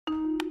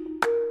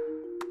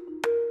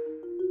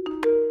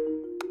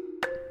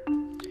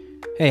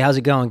Hey, how's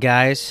it going,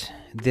 guys?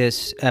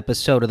 This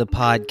episode of the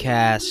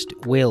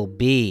podcast will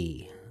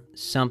be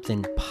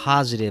something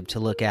positive to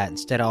look at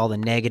instead of all the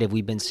negative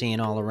we've been seeing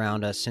all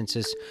around us since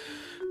this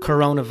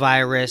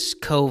coronavirus,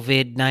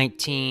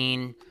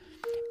 COVID-19,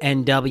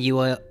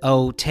 NWO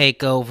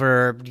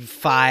takeover,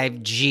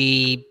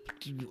 5G,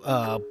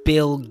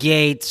 Bill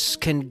Gates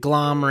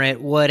conglomerate,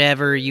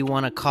 whatever you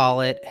want to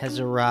call it, has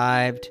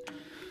arrived.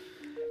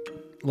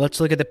 Let's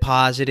look at the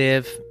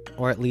positive,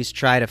 or at least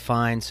try to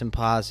find some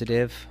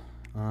positive.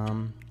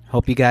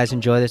 Hope you guys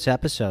enjoy this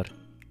episode.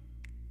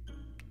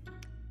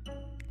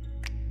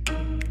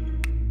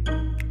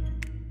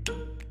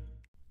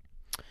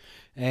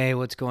 Hey,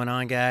 what's going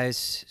on,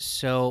 guys?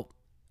 So,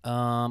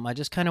 I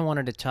just kind of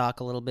wanted to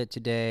talk a little bit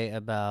today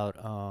about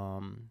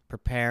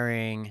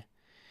preparing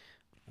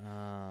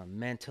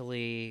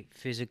mentally,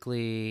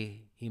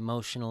 physically,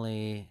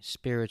 emotionally,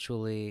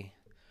 spiritually,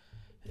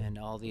 and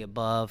all the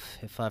above.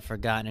 If I've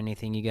forgotten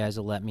anything, you guys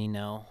will let me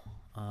know.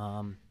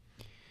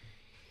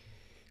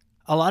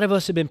 A lot of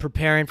us have been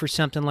preparing for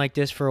something like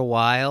this for a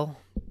while.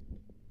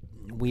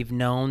 We've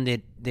known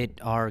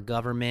that our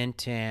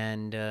government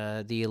and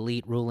the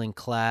elite ruling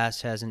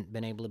class hasn't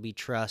been able to be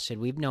trusted.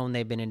 We've known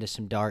they've been into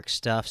some dark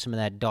stuff, some of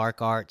that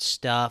dark art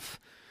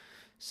stuff,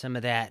 some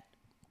of that,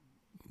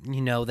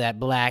 that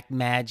black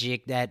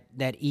magic,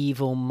 that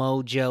evil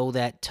mojo,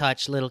 that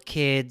touch little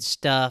kids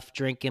stuff,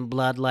 drinking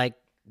blood like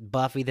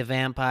Buffy the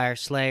Vampire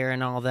Slayer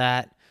and all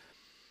that.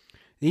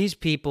 These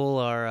people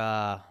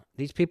are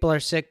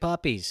sick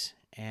puppies,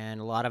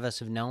 and a lot of us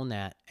have known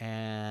that.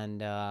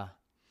 And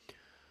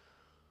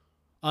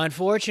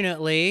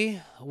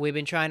unfortunately, we've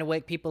been trying to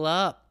wake people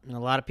up, and a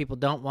lot of people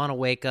don't want to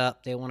wake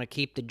up. They want to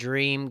keep the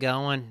dream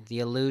going, the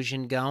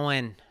illusion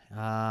going.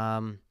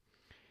 The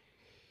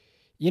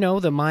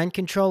mind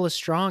control is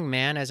strong,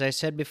 man. As I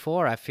said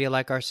before, I feel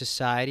like our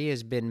society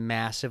has been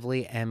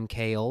massively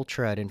MK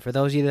Ultra'd. And for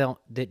those of you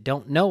that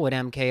don't know what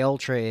MK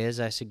Ultra is,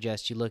 I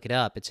suggest you look it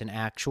up. It's an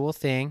actual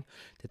thing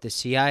that the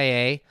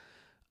CIA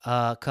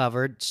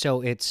covered.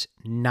 So it's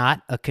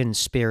not a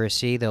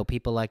conspiracy, though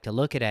people like to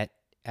look at it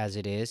as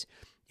it is.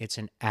 It's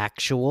an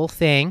actual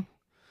thing.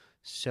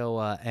 So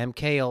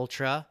MK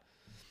Ultra.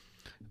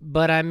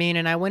 But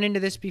and I went into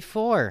this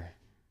before.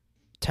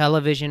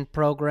 Television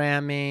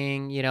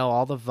programming,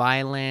 all the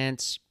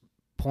violence,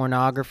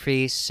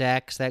 pornography,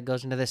 sex, that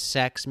goes into the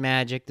sex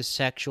magic, the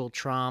sexual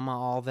trauma,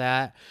 all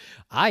that.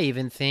 I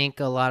even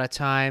think a lot of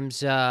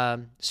times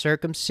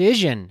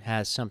circumcision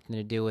has something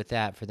to do with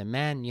that for the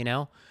men,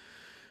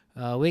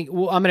 I'm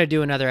going to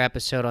do another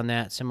episode on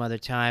that some other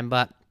time,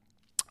 but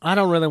I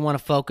don't really want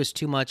to focus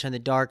too much on the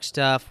dark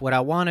stuff. What I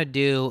want to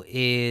do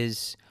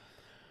is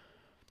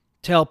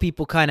tell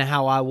people kind of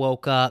how I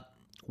woke up,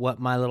 what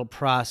my little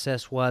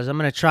process was. I'm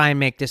going to try and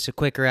make this a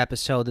quicker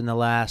episode than the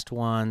last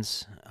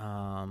ones.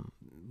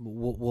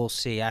 We'll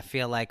see. I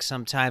feel like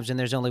sometimes when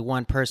there's only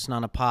one person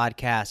on a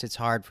podcast, it's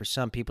hard for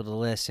some people to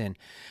listen.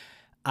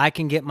 I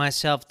can get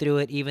myself through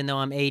it, even though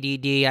I'm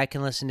ADD. I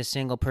can listen to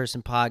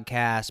single-person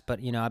podcasts, but,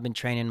 I've been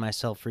training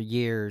myself for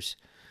years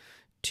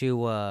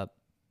to,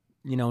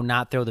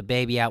 not throw the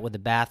baby out with the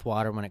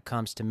bathwater when it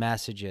comes to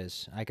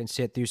messages. I can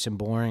sit through some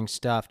boring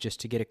stuff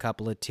just to get a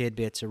couple of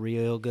tidbits of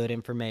real good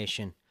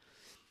information.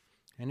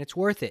 And it's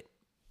worth it.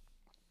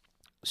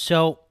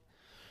 So,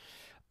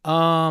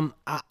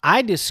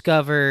 I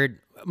discovered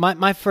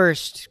my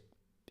first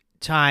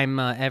time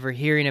ever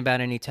hearing about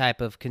any type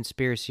of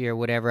conspiracy or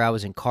whatever. I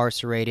was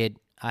incarcerated.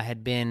 I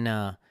had been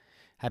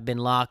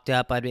locked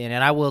up.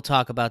 And I will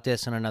talk about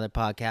this on another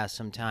podcast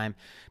sometime.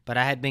 But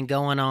I had been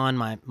going on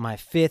my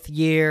fifth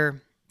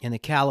year in the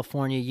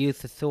California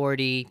Youth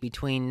Authority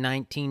between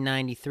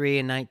 1993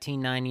 and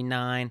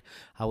 1999.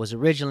 I was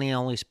originally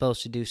only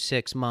supposed to do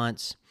 6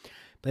 months.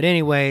 But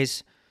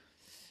anyways,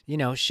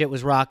 shit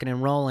was rocking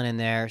and rolling in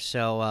there,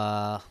 so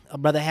a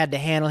brother had to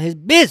handle his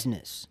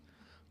business.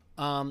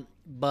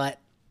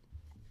 But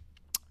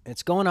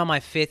it's going on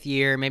my fifth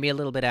year, maybe a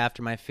little bit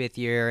after my fifth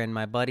year, and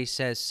my buddy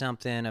says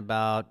something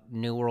about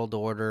New World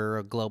Order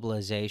or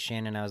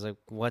globalization, and I was like,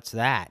 what's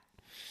that?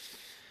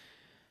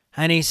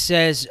 And he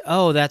says,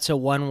 oh, that's a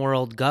one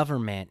world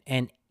government,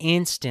 and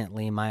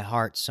instantly my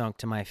heart sunk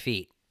to my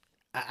feet.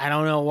 I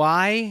don't know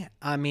why.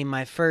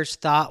 My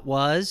first thought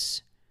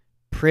was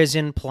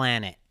Prison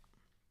Planet.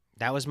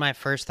 That was my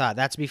first thought.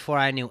 That's before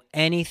I knew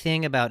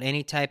anything about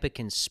any type of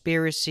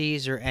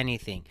conspiracies or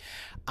anything.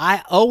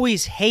 I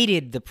always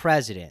hated the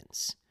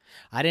presidents.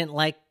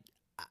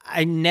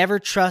 I never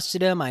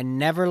trusted them. I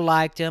never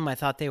liked them. I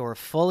thought they were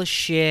full of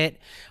shit.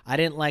 I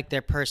didn't like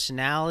their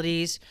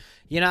personalities.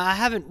 I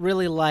haven't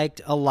really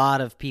liked a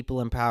lot of people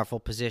in powerful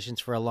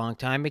positions for a long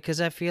time because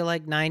I feel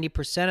like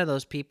 90% of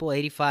those people,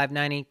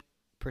 85-90%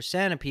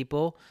 of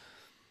people,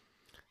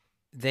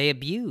 they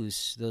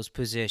abuse those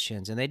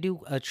positions, and they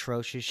do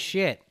atrocious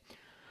shit.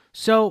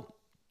 So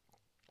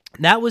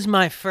that was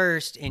my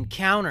first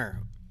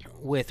encounter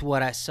with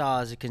what I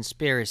saw as a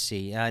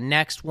conspiracy.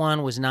 Next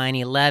one was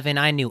 9/11.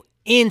 I knew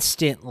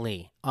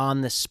instantly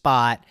on the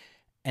spot,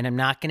 and I'm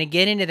not going to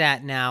get into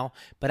that now,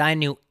 but I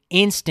knew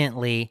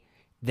instantly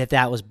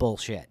that was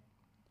bullshit.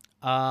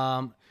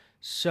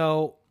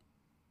 So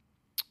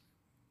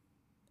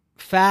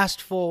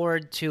fast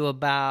forward to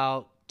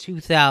about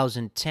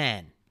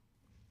 2010.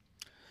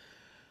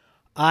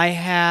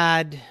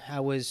 I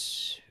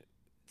was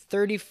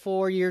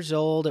 34 years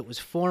old. It was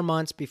 4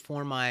 months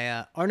before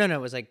my, or no,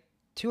 it was like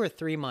 2 or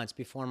 3 months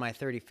before my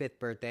 35th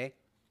birthday.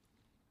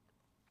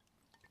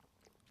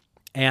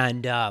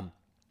 And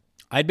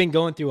I'd been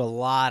going through a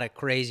lot of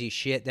crazy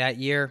shit that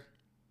year.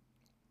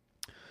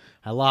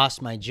 I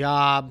lost my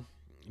job.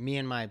 Me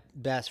and my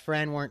best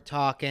friend weren't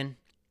talking.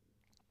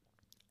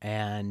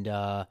 And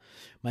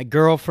my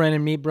girlfriend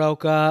and me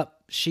broke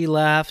up. She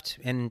left.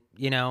 And,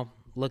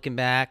 looking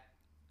back,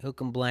 who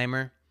can blame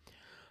her?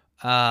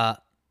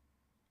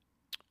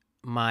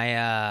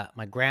 My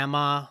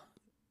grandma,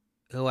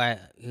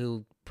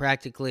 who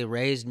practically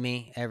raised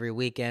me every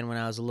weekend when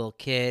I was a little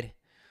kid,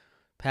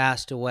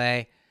 passed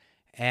away.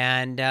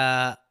 And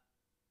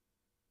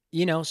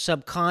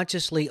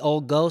subconsciously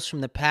old ghosts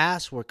from the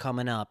past were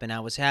coming up, and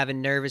I was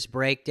having nervous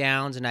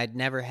breakdowns, and I'd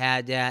never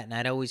had that, and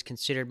I'd always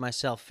considered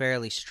myself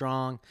fairly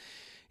strong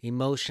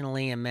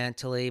emotionally and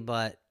mentally,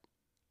 but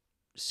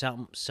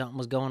something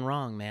was going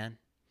wrong, man.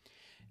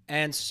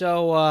 And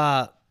so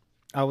I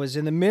was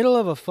in the middle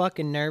of a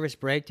fucking nervous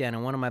breakdown,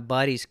 and one of my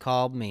buddies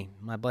called me,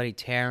 my buddy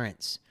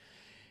Terrence,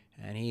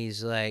 and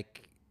he's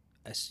like,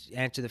 I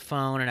answered the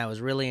phone, and I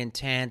was really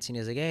intense, and he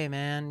was like, hey,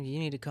 man, you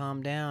need to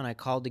calm down. I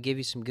called to give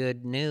you some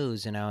good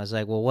news. And I was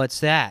like, well,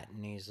 what's that?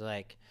 And he's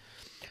like,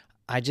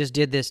 I just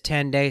did this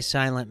 10-day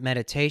silent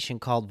meditation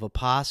called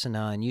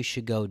Vipassana, and you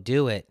should go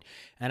do it.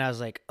 And I was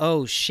like,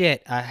 oh,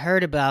 shit, I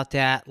heard about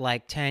that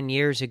like 10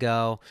 years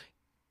ago,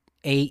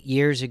 8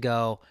 years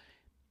ago.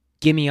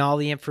 Give me all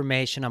the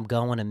information. I'm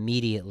going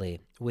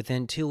immediately.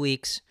 Within 2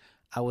 weeks,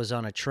 I was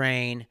on a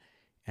train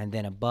and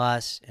then a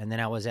bus, and then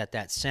I was at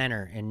that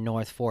center in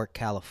North Fork,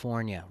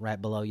 California, right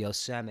below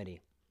Yosemite.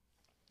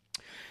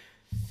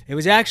 It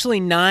was actually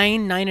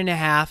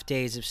 9.5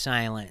 days of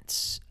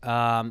silence,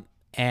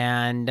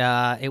 and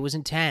it was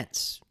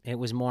intense. It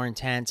was more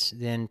intense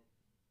than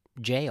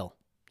jail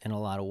in a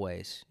lot of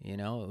ways. It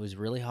was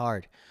really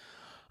hard.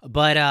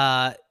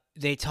 But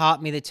they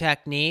taught me the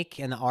technique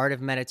and the art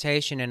of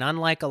meditation, and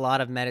unlike a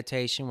lot of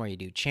meditation where you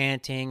do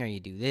chanting or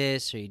you do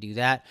this or you do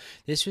that,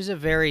 this was a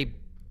very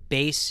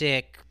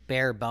basic,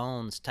 bare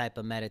bones type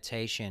of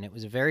meditation. It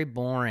was very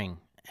boring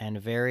and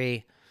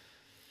very,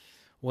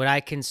 what I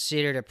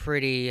considered a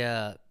pretty,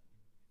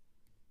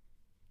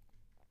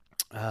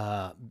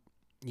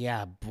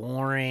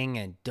 boring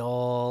and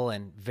dull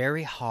and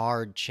very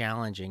hard,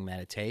 challenging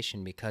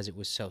meditation because it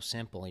was so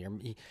simple.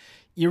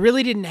 You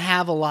really didn't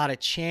have a lot of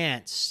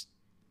chance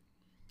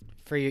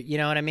for your, you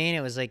know what I mean?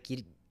 It was like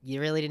you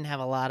really didn't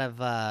have a lot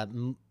of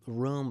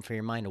room for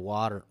your mind to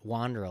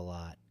wander a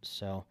lot.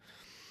 So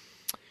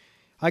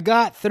I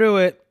got through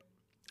it,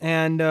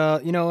 and,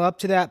 up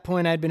to that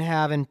point, I'd been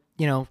having,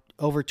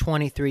 over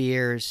 23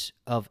 years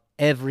of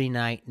every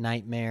night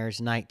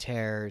nightmares, night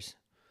terrors,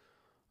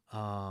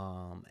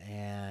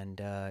 and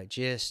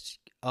just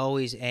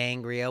always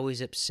angry,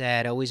 always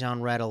upset, always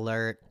on red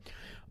alert.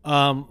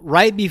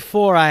 Right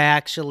before I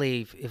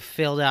actually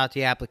filled out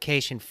the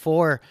application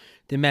for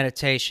the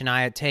meditation,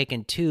 I had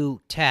taken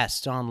 2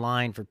 tests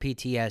online for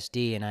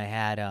PTSD, and I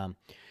had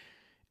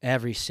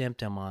every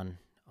symptom on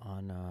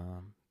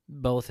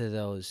both of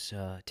those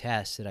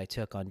tests that I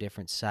took on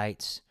different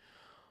sites.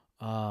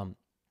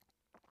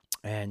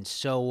 And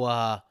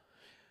so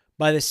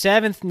by the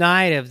 7th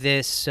night of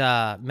this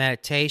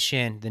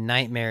meditation, the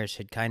nightmares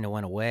had kind of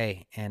went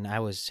away, and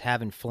I was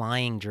having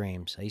flying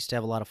dreams. I used to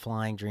have a lot of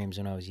flying dreams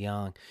when I was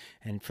young.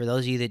 And for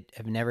those of you that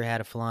have never had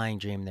a flying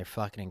dream, they're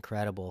fucking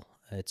incredible.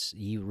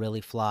 You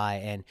really fly,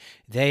 and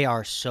they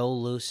are so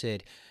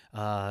lucid.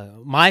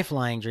 My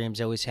flying dreams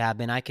always have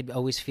been. I could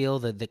always feel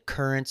the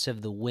currents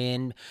of the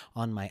wind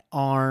on my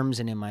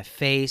arms and in my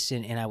face,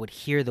 and I would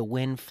hear the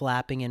wind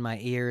flapping in my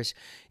ears.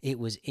 It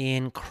was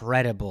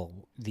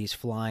incredible, these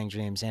flying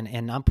dreams,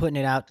 and I'm putting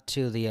it out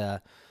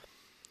to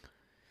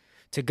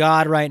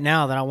God right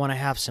now that I want to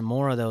have some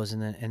more of those in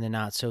the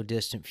not so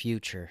distant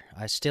future.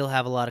 I still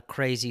have a lot of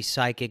crazy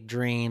psychic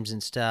dreams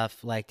and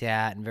stuff like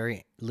that, and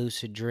very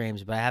lucid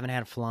dreams, but I haven't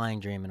had a flying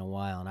dream in a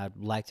while, and I'd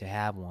like to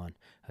have one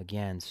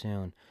again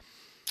soon.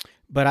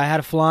 But I had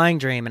a flying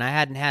dream, and I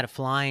hadn't had a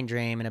flying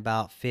dream in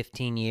about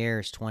 15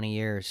 years, 20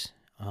 years,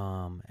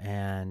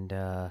 and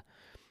the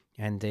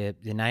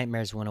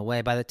nightmares went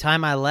away. By the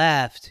time I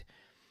left,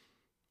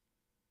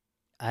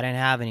 I didn't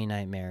have any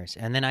nightmares.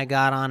 And then I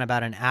got on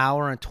about an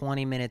hour and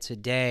 20 minutes a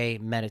day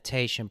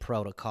meditation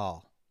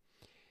protocol.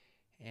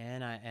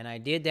 And I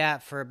did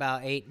that for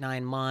about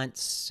 8-9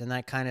 months, and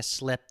that kind of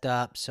slipped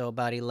up. So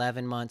about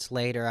 11 months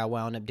later, I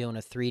wound up doing a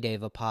 3-day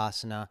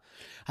Vipassana.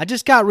 I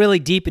just got really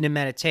deep into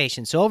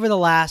meditation. So over the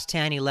last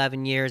 10,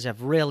 11 years,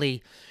 I've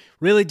really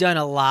done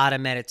a lot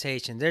of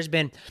meditation. There's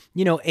been,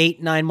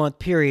 8-9 month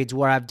periods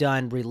where I've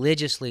done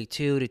religiously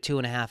 2 to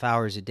 2.5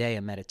 hours a day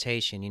of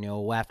meditation,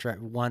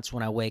 once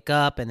when I wake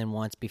up and then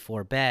once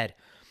before bed.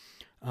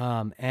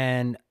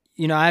 And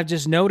I've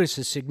just noticed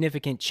a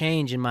significant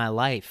change in my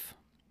life.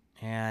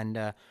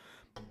 And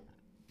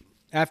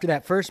after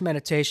that first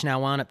meditation, I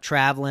wound up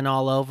traveling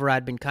all over.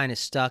 I'd been kind of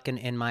stuck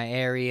in my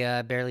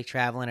area, barely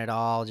traveling at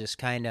all, just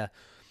kind of.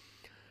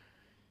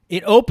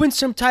 It opened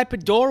some type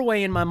of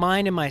doorway in my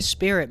mind and my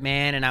spirit,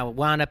 man, and I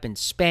wound up in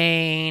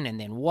Spain and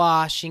then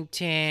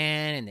Washington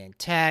and then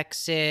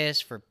Texas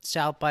for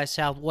South by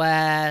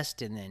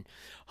Southwest and then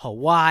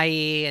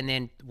Hawaii, and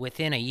then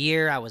within a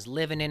year I was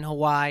living in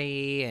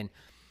Hawaii and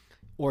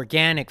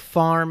organic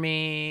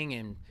farming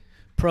and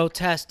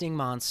protesting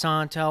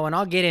Monsanto, and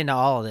I'll get into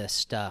all of this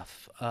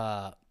stuff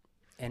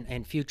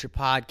in future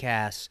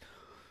podcasts,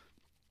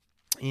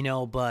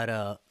 but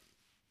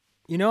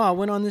I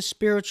went on this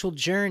spiritual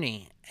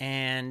journey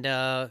and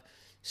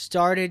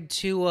started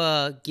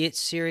to get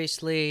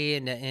seriously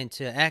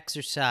into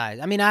exercise.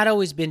 I mean, I'd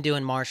always been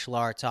doing martial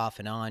arts off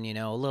and on,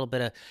 a little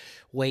bit of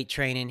weight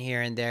training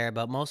here and there,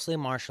 but mostly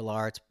martial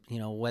arts,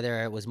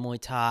 whether it was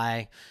Muay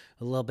Thai,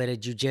 a little bit of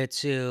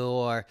jiu-jitsu,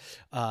 or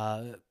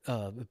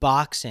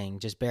boxing,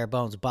 just bare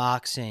bones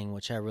boxing,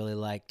 which I really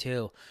like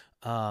too.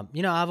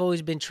 I've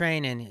always been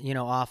training,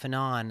 off and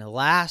on. The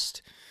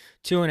last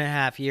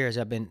 2.5 years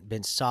I've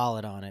been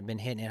solid on it, been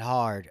hitting it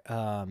hard.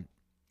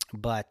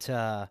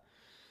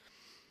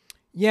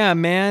 Yeah,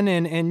 man,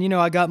 and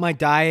I got my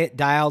diet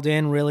dialed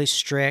in really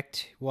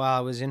strict while I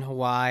was in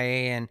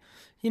Hawaii, and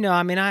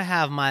I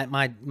have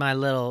my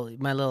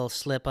little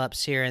slip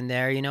ups here and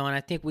there, and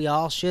I think we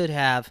all should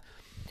have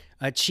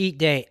a cheat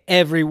day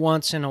every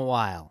once in a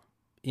while.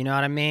 You know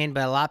what I mean?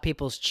 But a lot of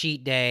people's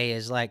cheat day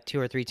is like 2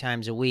 or 3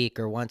 times a week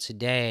or once a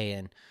day,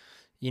 and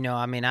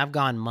I've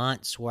gone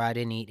months where I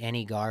didn't eat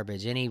any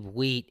garbage, any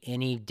wheat,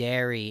 any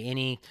dairy,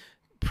 any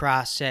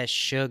processed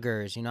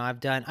sugars. I've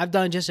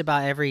done just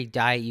about every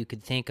diet you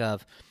could think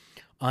of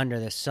under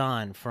the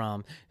sun,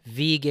 from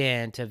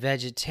vegan to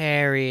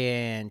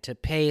vegetarian to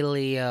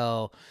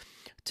paleo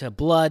to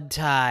blood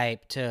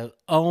type to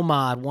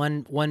OMAD,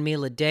 one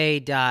meal a day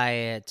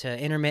diet, to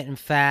intermittent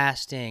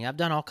fasting. I've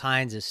done all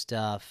kinds of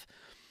stuff.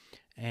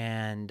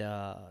 And,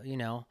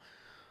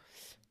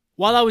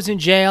 while I was in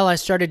jail, I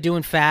started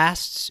doing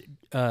fasts.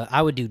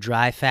 I would do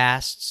dry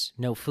fasts,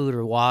 no food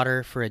or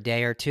water for a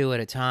day or two at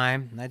a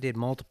time. I did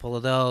multiple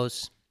of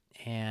those.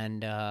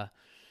 And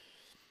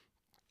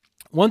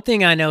one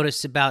thing I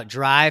noticed about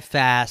dry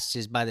fasts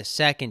is by the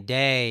second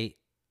day,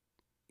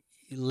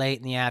 late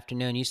in the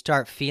afternoon, you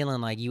start feeling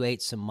like you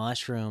ate some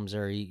mushrooms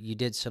or you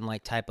did some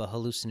like type of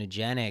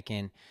hallucinogenic,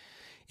 and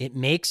it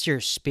makes your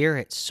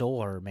spirit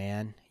soar,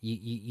 man.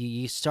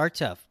 You start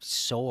to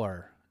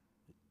soar.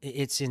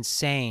 It's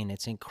insane.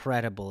 It's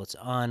incredible. It's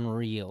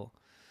unreal.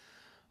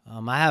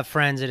 I have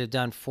friends that have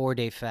done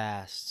 4-day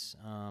fasts.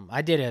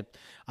 I did a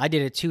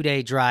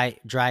 2-day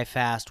dry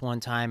fast one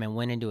time and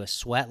went into a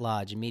sweat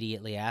lodge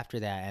immediately after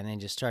that, and then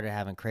just started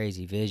having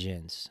crazy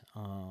visions.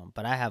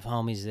 But I have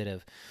homies that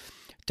have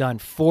done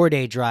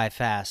 4-day dry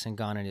fasts and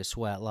gone into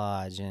sweat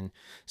lodge and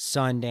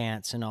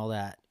Sundance and all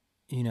that,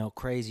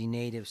 crazy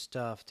native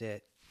stuff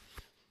that,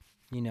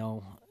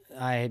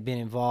 I had been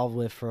involved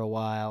with for a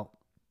while.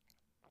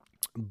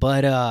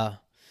 But,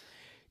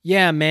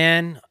 yeah,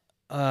 man,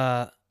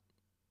 I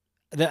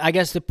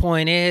guess the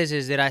point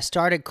is that I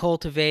started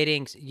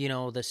cultivating,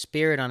 the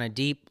spirit on a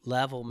deep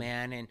level,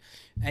 man.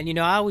 And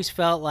I always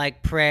felt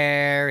like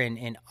prayer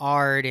and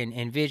art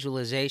and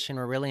visualization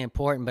were really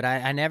important, but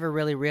I never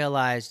really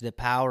realized the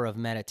power of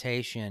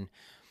meditation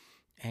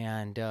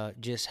and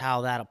just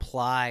how that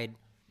applied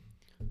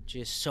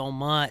just so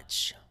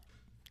much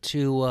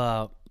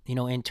to,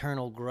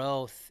 internal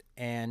growth.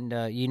 And,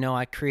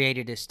 I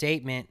created a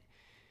statement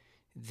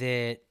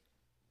that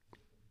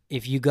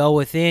if you go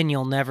within,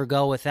 you'll never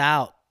go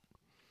without.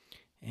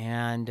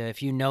 And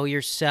if you know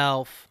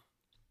yourself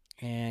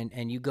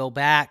and you go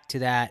back to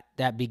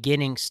that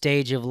beginning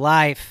stage of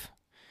life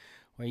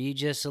where you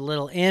just a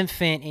little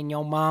infant in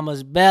your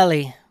mama's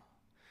belly,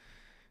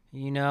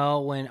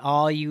 when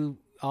all you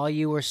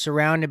were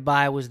surrounded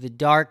by was the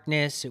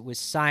darkness, it was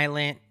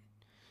silent,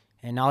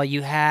 and all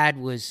you had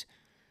was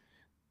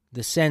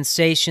the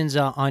sensations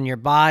on your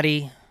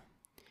body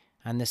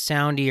and the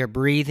sound of your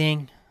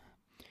breathing.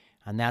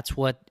 And that's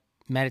what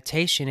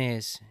meditation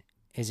is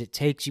it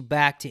takes you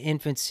back to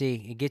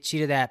infancy. It gets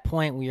you to that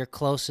point where you're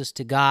closest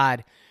to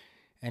God.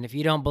 And if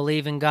you don't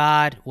believe in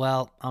God,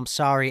 well, I'm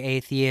sorry,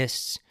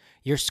 atheists.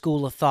 Your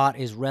school of thought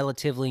is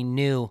relatively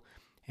new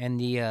in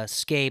the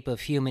scape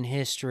of human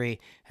history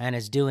and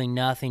is doing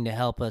nothing to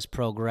help us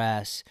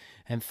progress.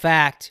 In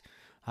fact,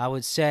 I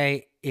would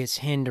say it's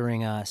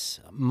hindering us.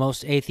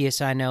 Most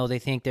atheists I know, they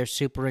think they're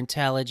super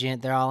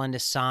intelligent. They're all into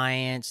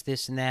science,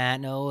 this and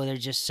that. No, they're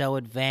just so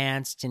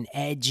advanced and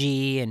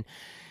edgy, and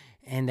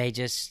they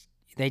just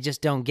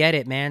don't get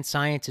it, man.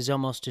 Science has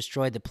almost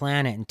destroyed the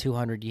planet in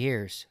 200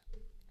 years.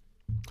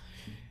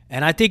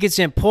 And I think it's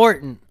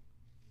important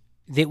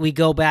that we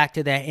go back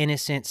to that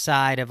innocent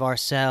side of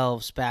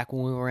ourselves back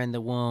when we were in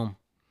the womb.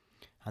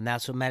 And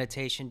that's what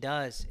meditation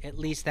does. At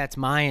least that's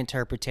my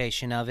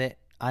interpretation of it.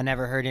 I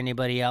never heard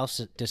anybody else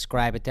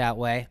describe it that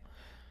way.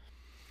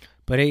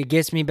 But it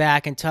gets me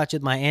back in touch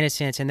with my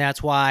innocence, and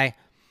that's why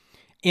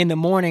in the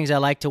mornings I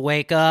like to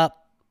wake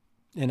up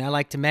And I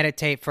like to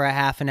meditate for a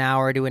half an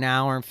hour to an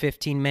hour and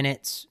 15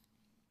 minutes,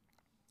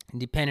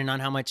 depending on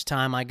how much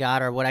time I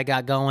got or what I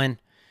got going.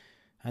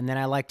 And then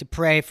I like to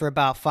pray for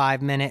about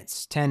 5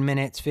 minutes, 10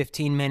 minutes,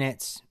 15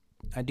 minutes.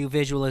 I do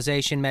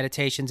visualization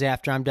meditations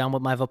after I'm done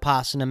with my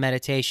Vipassana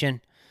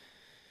meditation.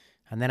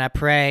 And then I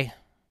pray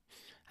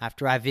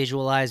after I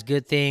visualize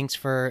good things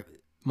for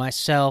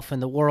myself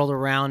and the world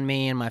around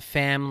me and my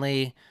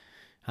family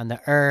on the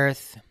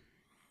earth.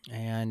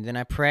 And then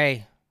I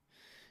pray.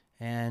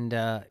 And,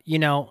 I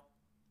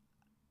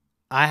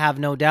have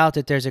no doubt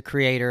that there's a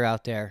creator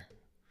out there.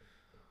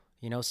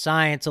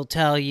 Science will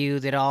tell you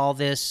that all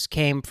this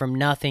came from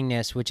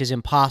nothingness, which is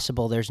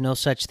impossible. There's no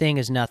such thing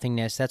as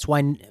nothingness. That's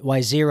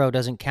why zero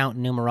doesn't count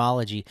in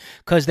numerology,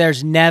 because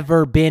there's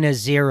never been a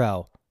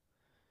zero.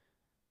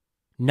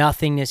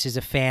 Nothingness is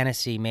a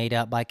fantasy made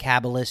up by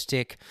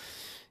Kabbalistic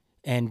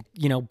and,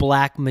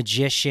 black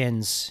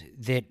magicians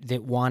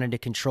that wanted to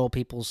control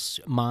people's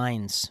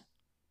minds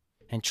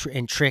and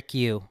trick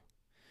you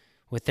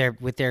with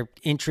their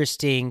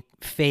interesting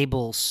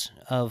fables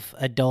of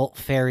adult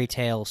fairy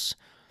tales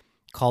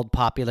called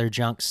popular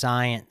junk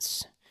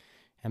science.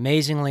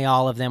 Amazingly,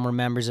 all of them were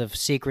members of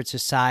secret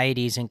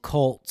societies and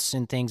cults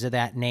and things of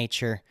that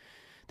nature.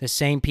 The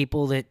same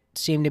people that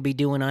seem to be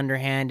doing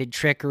underhanded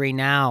trickery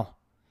now,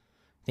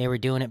 they were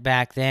doing it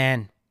back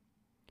then.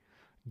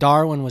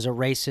 Darwin was a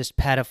racist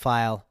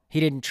pedophile. He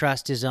didn't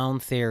trust his own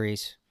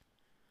theories.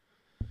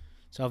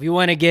 So if you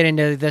want to get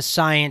into the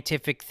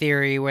scientific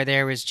theory where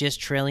there was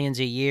just trillions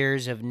of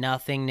years of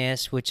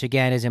nothingness, which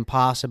again is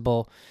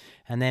impossible,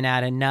 and then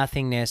out of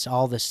nothingness,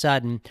 all of a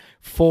sudden,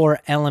 4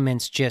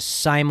 elements just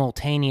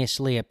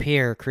simultaneously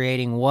appear,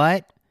 creating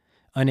what?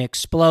 An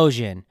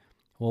explosion.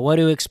 Well, what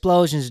do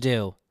explosions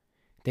do?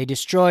 They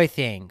destroy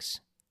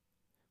things.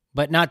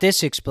 But not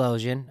this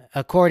explosion.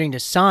 According to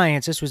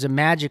science, this was a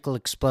magical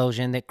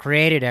explosion that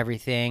created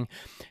everything,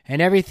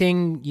 and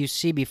everything you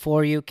see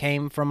before you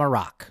came from a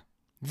rock.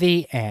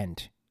 The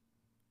end.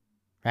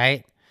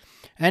 Right?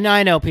 And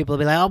I know people will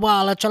be like, oh,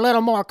 well, it's a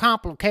little more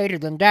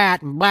complicated than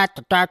that. And blah,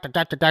 da, da,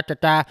 da, da, da, da,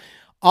 da.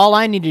 All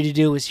I needed to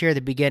do was hear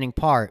the beginning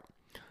part,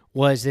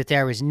 was that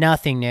there was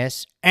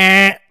nothingness.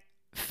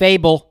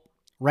 Fable,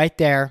 right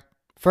there.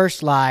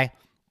 First lie.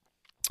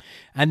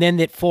 And then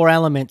that 4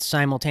 elements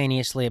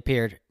simultaneously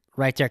appeared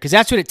right there. Because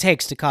that's what it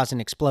takes to cause an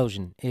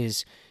explosion,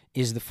 is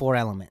the 4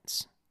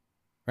 elements.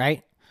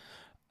 Right?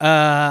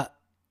 And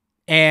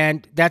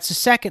that's the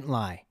second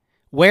lie.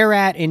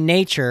 Whereat in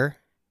nature...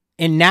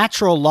 in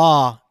natural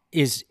law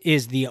is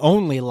the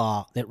only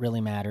law that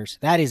really matters.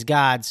 That is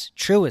God's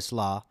truest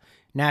law,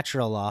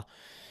 natural law.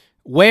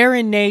 Where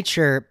in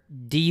nature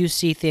do you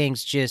see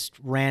things just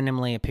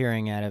randomly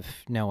appearing out of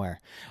nowhere?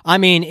 I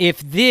mean, if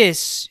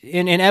this,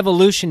 in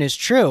evolution is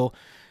true,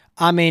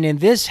 and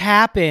this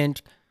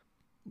happened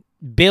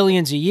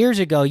billions of years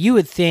ago, you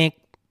would think,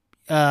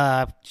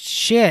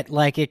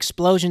 like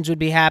explosions would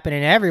be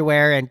happening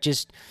everywhere and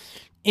just...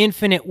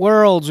 infinite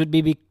worlds would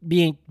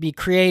be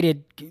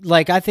created.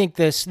 Like, I think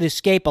the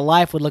escape of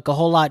life would look a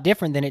whole lot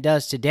different than it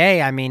does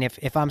today. I mean,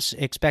 if I'm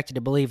expected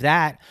to believe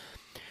that.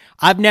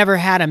 I've never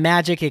had a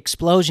magic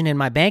explosion in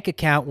my bank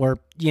account where,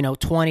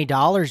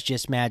 $20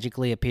 just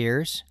magically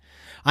appears.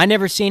 I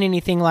never seen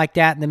anything like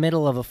that in the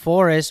middle of a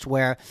forest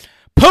where,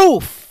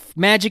 poof,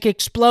 magic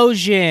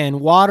explosion,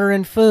 water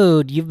and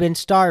food, you've been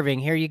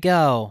starving, here you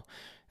go.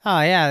 Oh,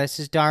 yeah, this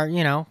is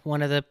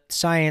one of the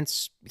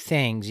science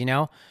things,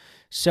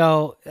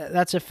 So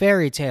that's a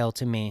fairy tale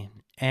to me.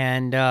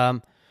 And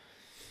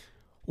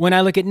when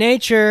I look at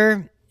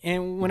nature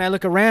and when I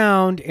look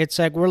around, it's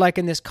like we're like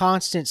in this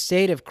constant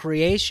state of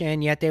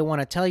creation, yet they want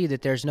to tell you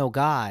that there's no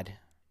God.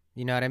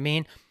 You know what I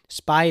mean?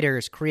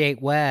 Spiders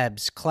create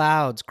webs,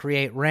 clouds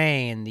create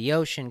rain, the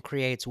ocean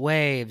creates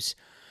waves,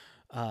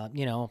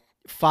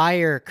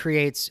 fire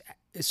creates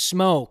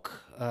smoke,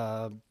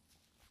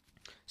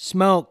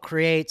 smoke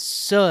creates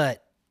soot.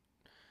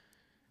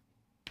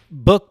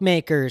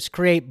 Bookmakers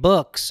create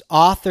books,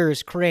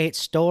 authors create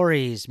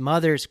stories,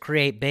 mothers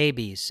create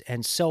babies,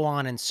 and so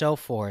on and so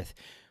forth.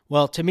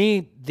 Well, to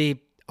me, the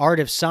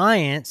art of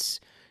science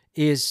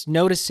is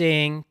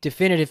noticing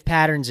definitive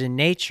patterns in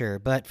nature,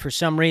 but for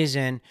some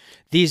reason,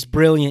 these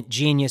brilliant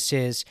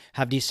geniuses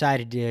have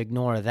decided to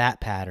ignore that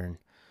pattern,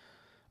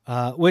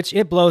 which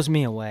it blows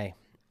me away.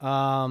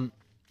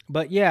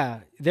 But yeah,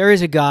 there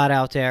is a God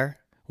out there.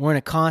 We're in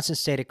a constant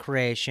state of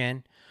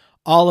creation.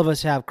 All of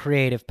us have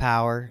creative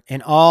power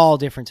in all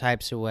different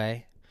types of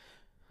way.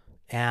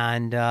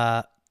 And,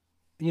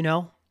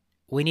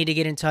 we need to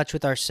get in touch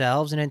with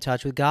ourselves and in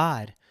touch with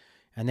God.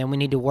 And then we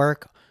need to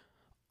work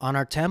on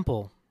our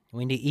temple.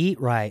 We need to eat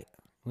right.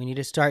 We need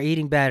to start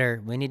eating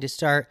better. We need to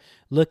start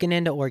looking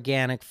into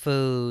organic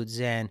foods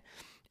and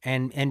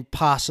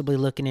possibly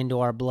looking into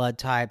our blood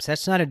types.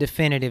 That's not a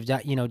definitive,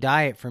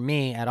 diet for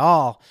me at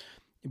all.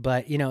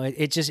 But,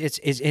 it's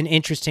an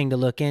interesting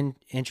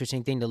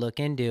thing to look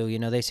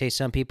into. They say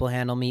some people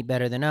handle meat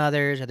better than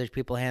others. Other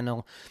people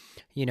handle,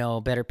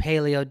 better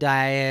paleo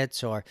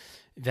diets or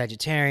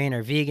vegetarian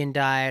or vegan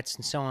diets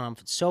and so on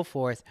and so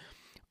forth.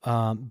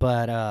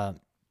 But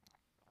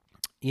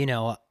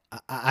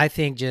I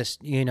think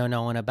just,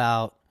 knowing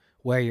about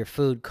where your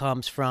food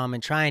comes from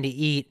and trying to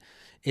eat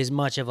as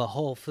much of a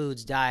whole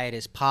foods diet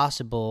as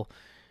possible,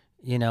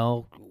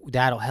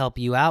 that'll help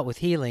you out with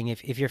healing.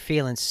 If you're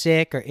feeling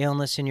sick or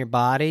illness in your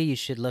body, you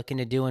should look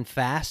into doing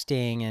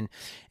fasting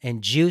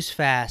and juice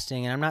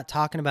fasting. And I'm not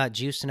talking about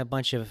juicing a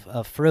bunch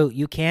of fruit.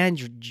 You can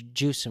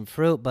juice some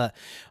fruit, but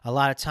a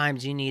lot of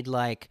times you need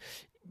like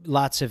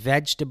lots of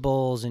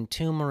vegetables and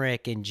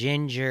turmeric and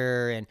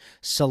ginger and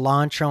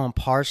cilantro and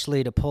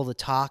parsley to pull the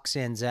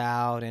toxins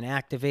out, and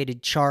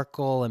activated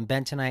charcoal and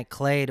bentonite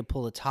clay to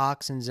pull the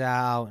toxins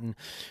out, and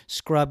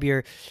scrub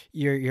your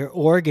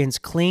organs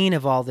clean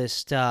of all this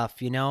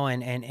stuff,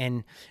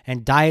 and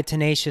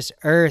diatomaceous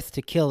earth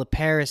to kill the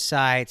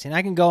parasites. And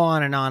I can go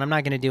on and on. I'm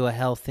not going to do a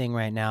health thing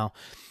right now,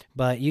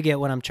 but you get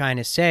what I'm trying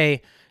to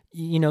say.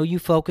 You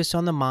focus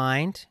on the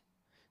mind,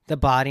 the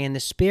body, and the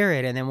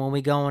spirit. And then when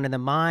we go into the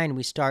mind,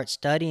 we start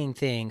studying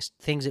things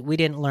that we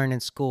didn't learn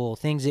in school,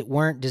 things that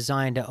weren't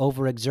designed to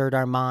overexert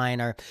our mind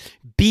or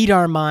beat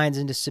our minds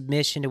into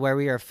submission to where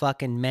we are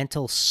fucking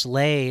mental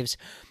slaves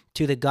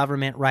to the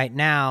government right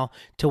now,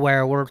 to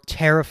where we're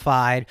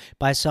terrified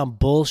by some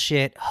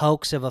bullshit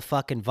hoax of a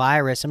fucking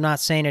virus. I'm not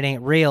saying it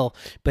ain't real,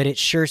 but it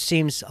sure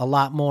seems a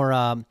lot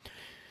more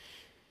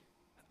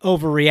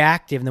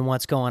overreactive than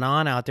what's going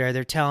on out there.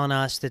 They're telling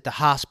us that the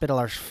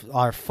hospital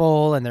are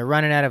full and they're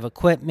running out of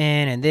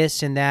equipment and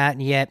this and that,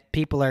 and yet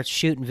people are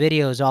shooting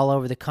videos all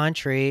over the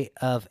country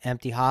of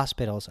empty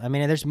hospitals. I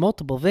mean, there's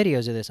multiple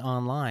videos of this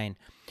online.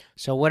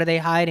 So what are they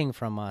hiding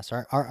from us?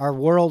 Our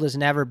world has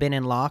never been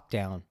in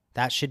lockdown.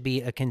 That should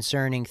be a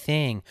concerning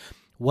thing.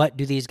 What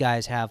do these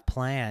guys have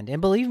planned?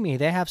 And believe me,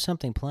 they have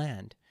something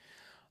planned.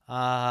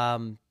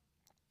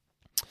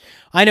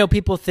 I know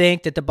people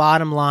think that the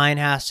bottom line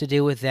has to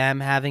do with them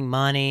having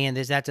money, and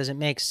that doesn't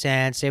make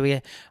sense.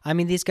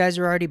 These guys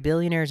are already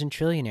billionaires and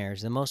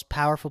trillionaires. The most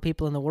powerful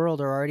people in the world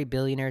are already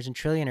billionaires and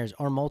trillionaires,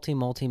 or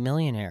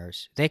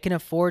multi-millionaires. They can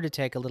afford to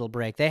take a little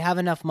break. They have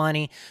enough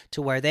money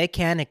to where they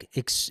can't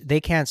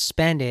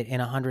spend it in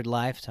 100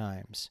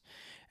 lifetimes.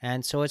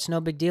 And so it's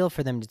no big deal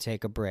for them to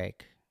take a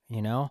break.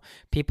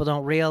 People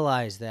don't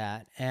realize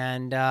that.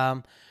 And,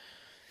 I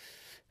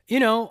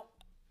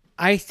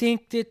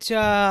think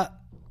that,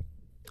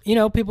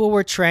 people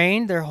were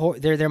trained,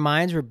 their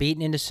minds were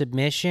beaten into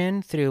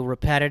submission through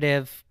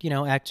repetitive,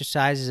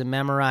 exercises of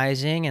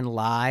memorizing and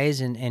lies.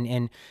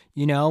 And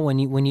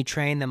when you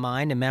train the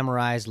mind to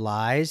memorize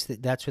lies,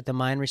 that's what the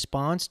mind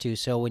responds to.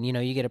 So when,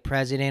 you get a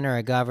president or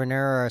a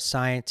governor or a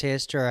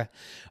scientist or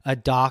a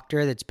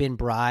doctor that's been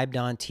bribed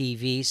on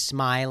TV,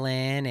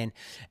 smiling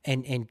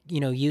and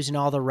using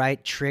all the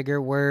right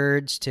trigger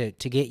words to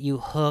get you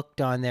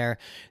hooked on their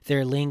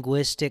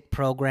linguistic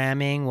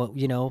programming,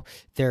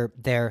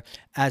 their,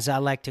 as I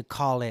like to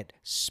call it,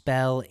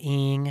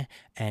 spelling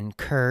and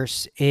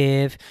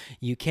cursive.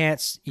 You can't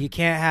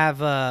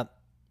have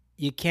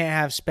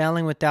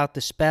spelling without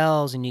the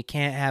spells, and you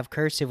can't have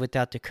cursive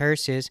without the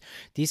curses.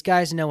 These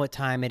guys know what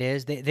time it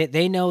is.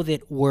 They know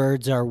that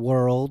words are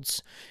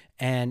worlds,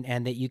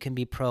 and that you can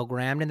be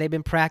programmed. And they've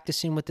been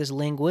practicing with this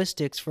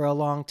linguistics for a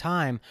long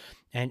time,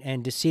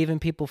 and deceiving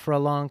people for a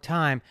long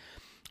time.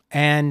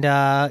 And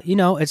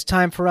it's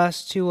time for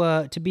us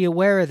to be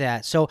aware of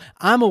that. So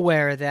I'm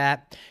aware of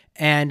that.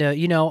 And,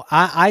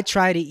 I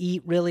try to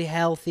eat really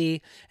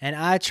healthy, and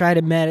I try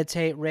to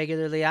meditate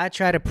regularly. I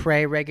try to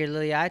pray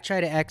regularly. I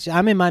try to exercise.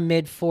 I'm in my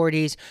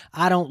mid-40s.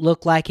 I don't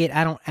look like it.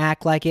 I don't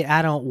act like it.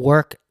 I don't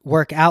work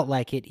out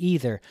like it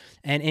either.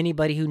 And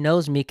anybody who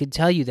knows me could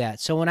tell you that.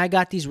 So when I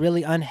got these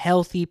really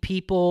unhealthy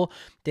people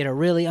that are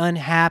really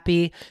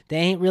unhappy, they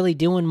ain't really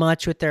doing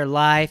much with their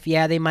life.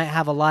 Yeah, they might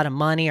have a lot of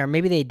money, or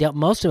maybe they don't.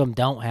 Most of them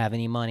don't have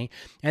any money.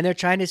 And they're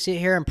trying to sit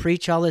here and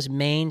preach all this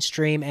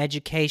mainstream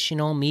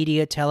educational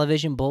media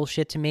television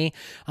bullshit to me.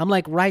 I'm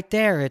like, right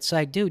there. It's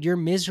like, dude, you're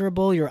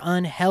miserable. You're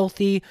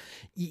unhealthy.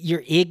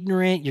 You're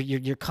ignorant.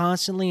 You're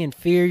constantly in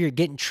fear. You're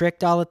getting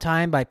tricked all the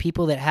time by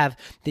people that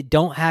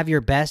don't have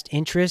your best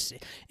interests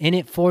in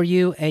it for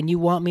you, and you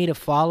want me to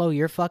follow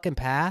your fucking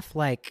path?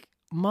 Like,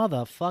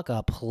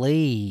 motherfucker,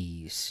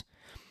 please.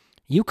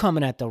 You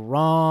coming at the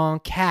wrong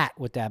cat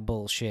with that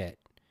bullshit.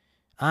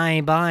 I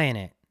ain't buying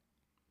it.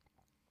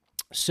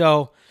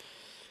 So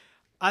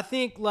I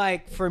think,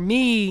 like, for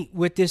me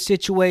with this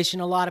situation,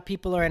 a lot of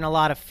people are in a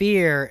lot of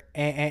fear.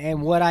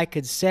 And what I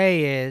could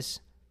say is,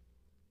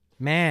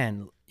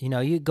 man,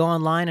 you go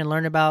online and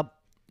learn about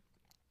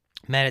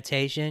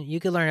meditation. You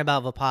could learn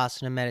about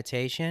Vipassana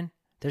meditation.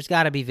 There's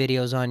got to be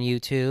videos on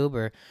YouTube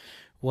or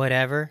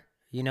whatever.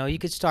 You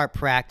could start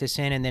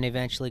practicing and then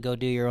eventually go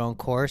do your own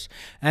course.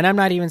 And I'm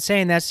not even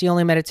saying that's the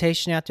only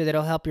meditation out there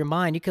that'll help your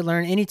mind. You could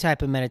learn any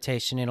type of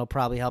meditation. It'll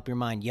probably help your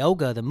mind.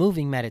 Yoga, the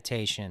moving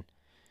meditation.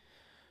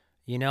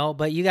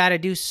 But you got to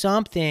do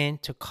something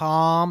to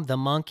calm the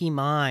monkey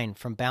mind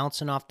from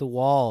bouncing off the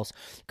walls.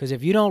 Because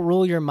if you don't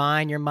rule your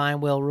mind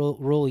will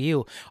rule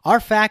you.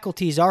 Our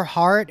faculties, our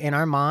heart and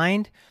our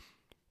mind,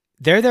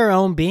 they're their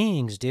own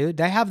beings, dude.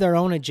 They have their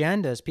own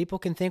agendas. People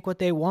can think what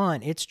they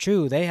want. It's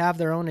true. They have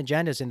their own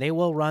agendas, and they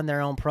will run their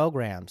own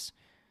programs.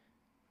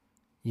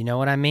 You know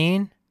what I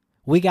mean?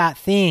 We got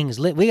things,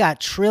 we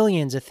got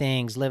trillions of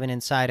things living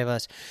inside of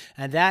us.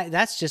 And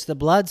that's just the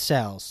blood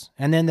cells.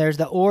 And then there's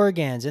the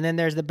organs, and then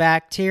there's the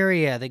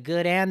bacteria, the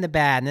good and the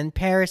bad, and then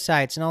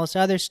parasites and all this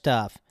other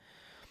stuff.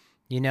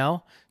 You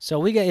know?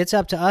 So it's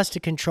up to us to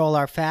control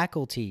our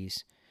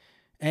faculties.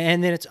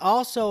 And then it's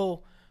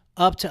also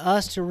up to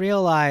us to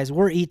realize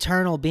we're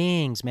eternal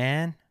beings,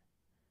 man.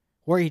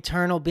 We're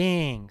eternal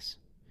beings.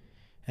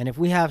 And if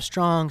we have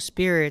strong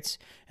spirits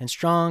and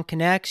strong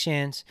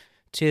connections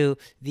to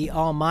the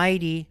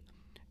Almighty,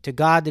 to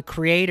God the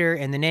Creator,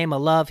 in the name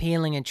of love,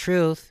 healing, and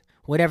truth,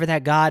 whatever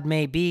that God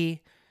may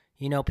be.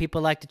 You know,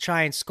 people like to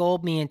try and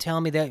scold me and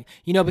tell me that,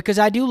 you know, because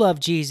I do love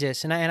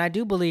Jesus and I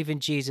do believe in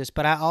Jesus,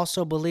 but I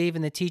also believe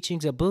in the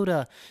teachings of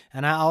Buddha,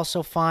 and I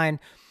also find,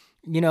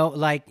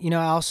 I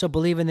also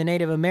believe in the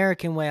Native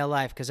American way of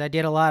life because I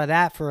did a lot of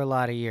that for a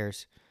lot of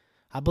years.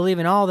 I believe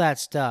in all that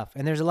stuff.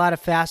 And there's a lot of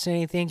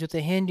fascinating things with the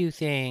Hindu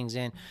things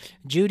and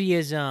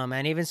Judaism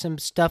and even some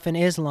stuff in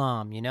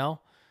Islam, you know?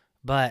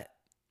 But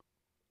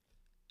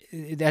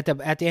at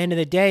the end of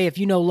the day, if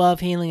you know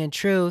love, healing, and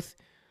truth,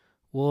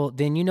 well,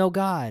 then you know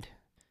God.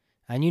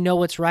 And you know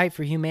what's right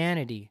for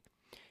humanity.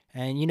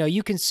 And, you know,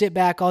 you can sit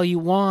back all you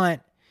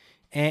want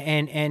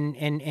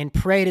and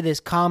pray to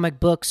this comic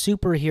book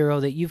superhero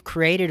that you've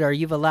created or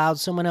you've allowed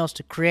someone else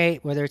to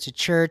create, whether it's a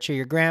church or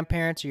your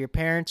grandparents or your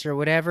parents or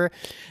whatever,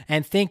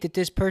 and think that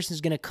this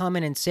person's going to come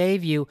in and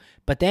save you,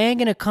 but they ain't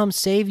going to come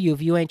save you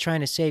if you ain't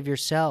trying to save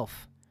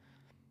yourself.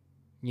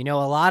 You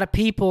know, a lot of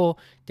people,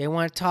 they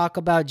want to talk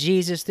about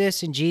Jesus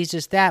this and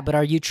Jesus that, but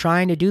are you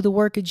trying to do the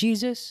work of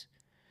Jesus?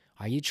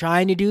 Are you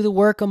trying to do the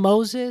work of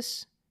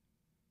Moses?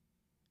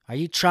 Are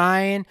you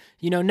trying?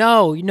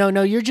 No,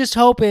 you're just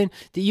hoping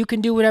that you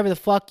can do whatever the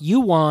fuck you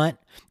want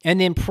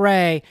and then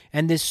pray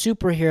and this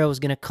superhero is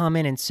going to come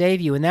in and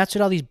save you. And that's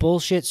what all these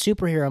bullshit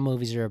superhero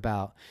movies are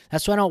about.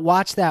 That's why I don't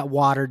watch that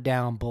watered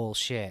down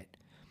bullshit.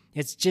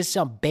 It's just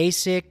some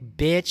basic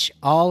bitch,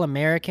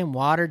 all-American,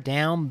 watered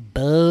down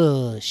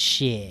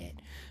bullshit.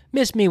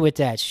 Miss me with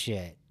that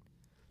shit.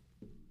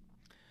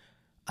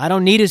 I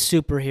don't need a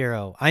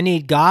superhero. I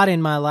need God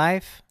in my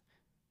life.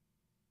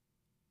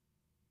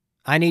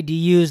 I need to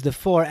use the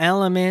 4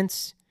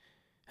 elements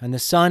and the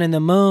sun and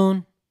the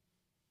moon.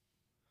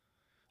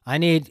 I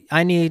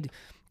need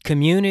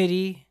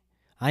community.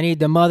 I need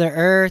the Mother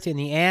Earth and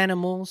the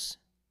animals.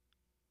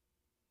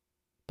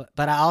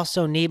 But I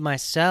also need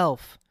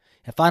myself.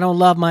 If I don't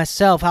love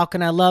myself, how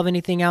can I love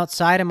anything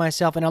outside of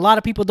myself? And a lot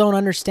of people don't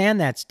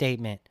understand that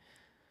statement.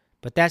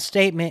 But that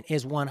statement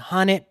is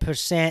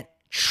 100%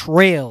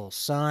 trill,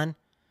 son.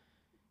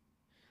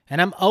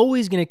 And I'm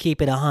always going to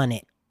keep it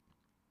 100.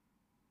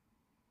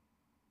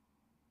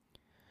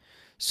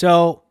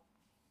 So,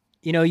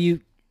 you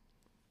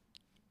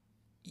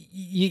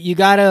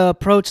got to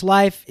approach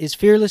life as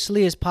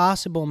fearlessly as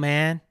possible,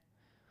 man.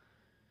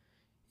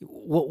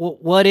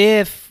 What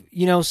if,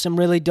 some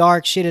really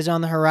dark shit is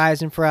on the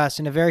horizon for us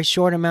in a very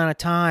short amount of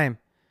time?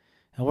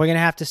 And we're going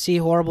to have to see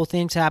horrible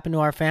things happen to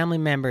our family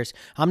members.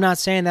 I'm not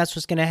saying that's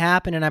what's going to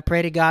happen, and I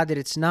pray to God that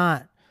it's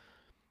not.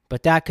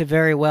 But that could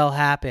very well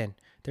happen.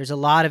 There's a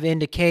lot of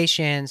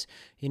indications,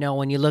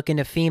 when you look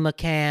into FEMA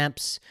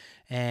camps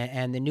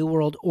and the New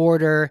World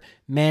Order,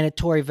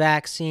 mandatory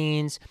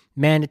vaccines,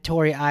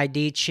 mandatory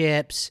ID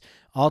chips,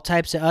 all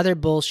types of other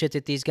bullshit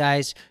that these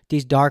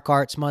dark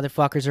arts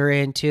motherfuckers are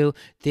into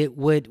that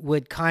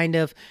would kind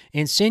of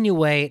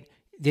insinuate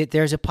that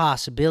there's a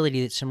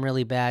possibility that some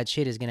really bad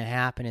shit is going to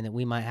happen and that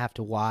we might have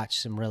to watch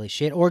some really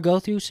shit or go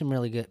through some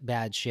really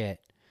bad shit.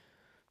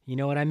 You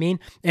know what I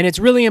mean? And it's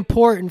really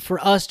important for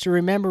us to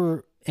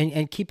remember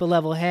and keep a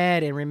level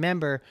head and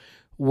remember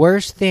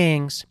worse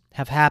things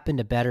have happened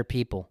to better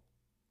people.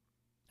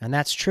 And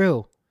that's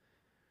true.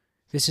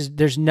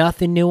 There's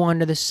nothing new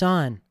under the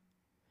sun.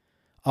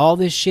 All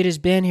this shit has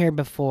been here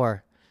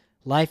before.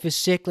 Life is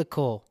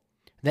cyclical.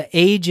 The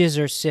ages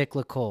are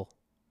cyclical.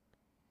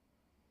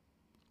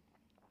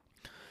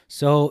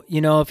 So,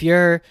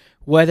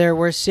 whether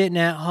we're sitting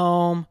at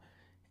home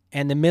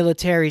and the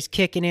military's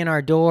kicking in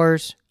our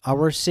doors, or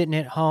we're sitting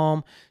at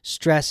home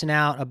stressing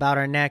out about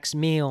our next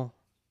meal,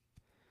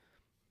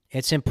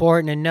 it's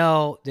important to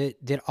know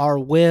that our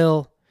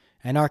will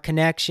and our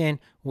connection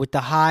with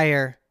the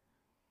higher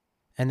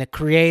and the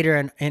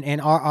creator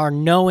and our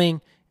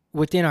knowing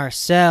within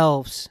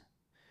ourselves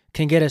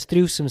can get us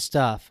through some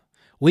stuff.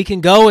 We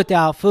can go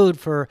without food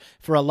for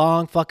a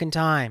long fucking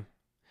time.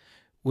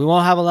 We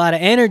won't have a lot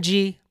of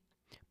energy,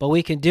 but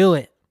we can do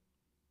it.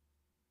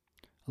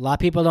 A lot of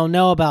people don't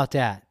know about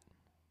that.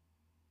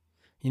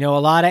 A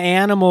lot of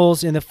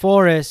animals in the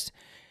forest,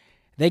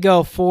 they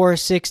go 4 or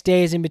 6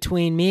 days in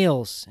between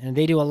meals, and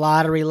they do a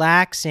lot of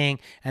relaxing,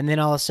 and then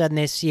all of a sudden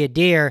they see a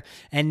deer,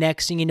 and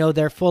next thing you know,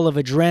 they're full of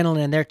adrenaline,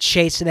 and they're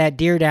chasing that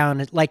deer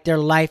down like their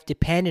life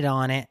depended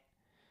on it.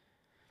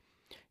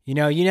 You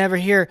never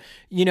hear,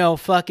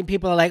 fucking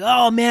people are like,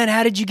 oh man,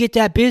 how did you get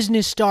that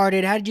business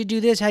started? How did you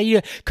do this?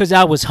 Because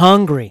I was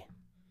hungry.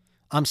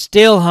 I'm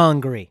still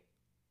hungry.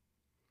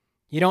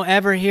 You don't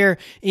ever hear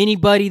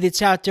anybody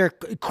that's out there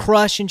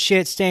crushing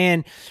shit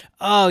saying,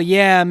 oh,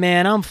 yeah,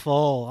 man, I'm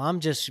full. I'm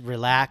just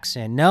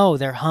relaxing. No,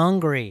 they're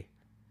hungry.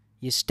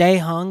 You stay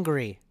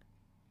hungry.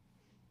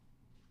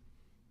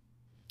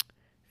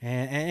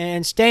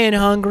 And staying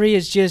hungry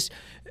is just,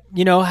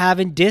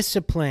 having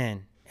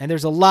discipline. And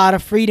there's a lot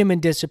of freedom in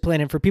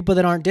discipline. And for people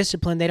that aren't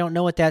disciplined, they don't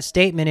know what that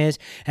statement is.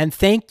 And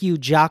thank you,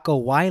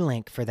 Jocko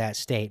Willink, for that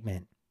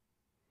statement.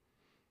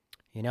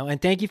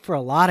 And thank you for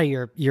a lot of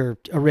your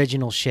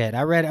original shit.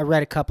 I read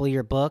a couple of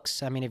your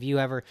books. I mean, if you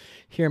ever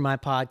hear my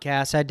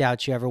podcast, I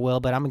doubt you ever will,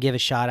 but I'm gonna give a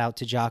shout out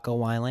to Jocko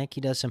Willink.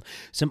 He does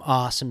some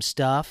awesome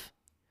stuff.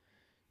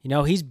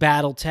 He's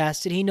battle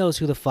tested. He knows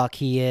who the fuck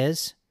he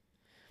is.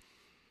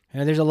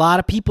 There's a lot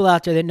of people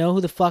out there that know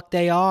who the fuck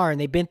they are, and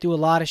they've been through a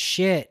lot of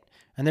shit.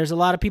 And there's a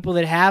lot of people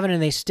that haven't,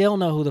 and they still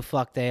know who the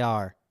fuck they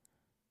are.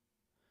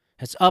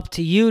 It's up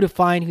to you to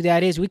find who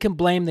that is. We can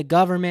blame the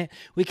government.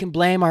 We can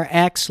blame our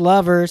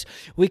ex-lovers.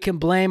 We can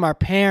blame our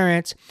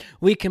parents.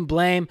 We can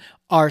blame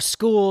our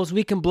schools.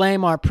 We can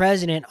blame our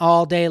president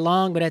all day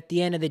long. But at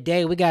the end of the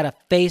day, we got to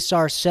face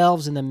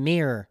ourselves in the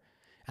mirror.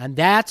 And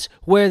that's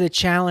where the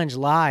challenge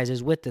lies,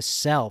 is with the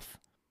self.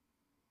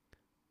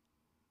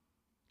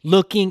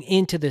 Looking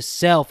into the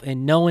self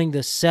and knowing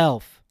the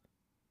self.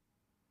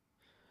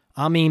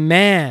 I mean,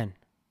 man,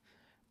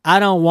 I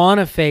don't want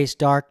to face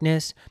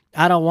darkness.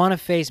 I don't want to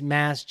face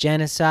mass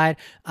genocide.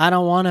 I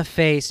don't want to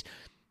face,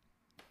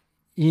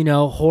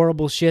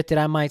 horrible shit that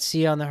I might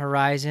see on the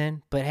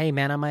horizon. But hey,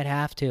 man, I might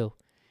have to.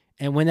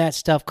 And when that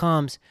stuff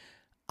comes,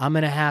 I'm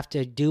going to have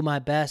to do my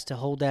best to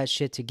hold that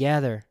shit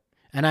together.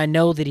 And I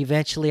know that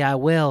eventually I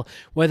will.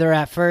 Whether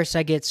at first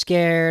I get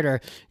scared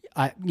or,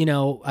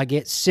 I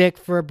get sick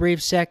for a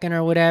brief second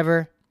or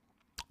whatever.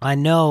 I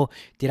know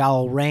that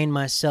I'll rein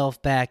myself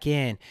back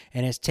in,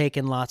 and it's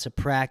taken lots of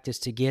practice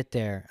to get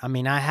there. I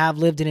mean, I have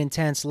lived an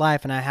intense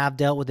life, and I have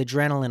dealt with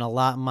adrenaline a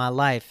lot in my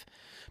life,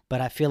 but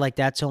I feel like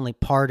that's only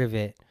part of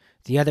it.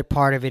 The other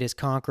part of it is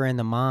conquering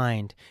the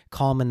mind,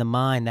 calming the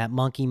mind, that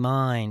monkey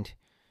mind.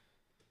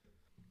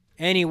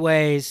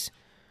 Anyways,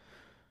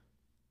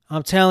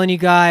 I'm telling you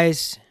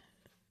guys,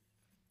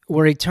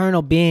 we're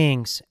eternal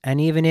beings,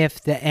 and even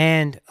if the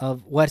end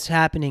of what's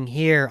happening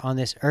here on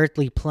this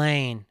earthly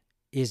plane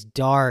is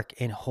dark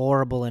and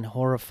horrible and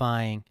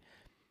horrifying,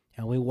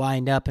 and we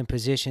wind up in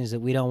positions that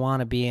we don't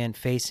want to be in,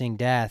 facing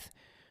death,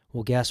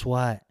 well, guess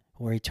what?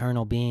 We're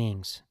eternal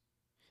beings.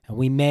 And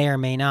we may or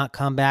may not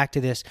come back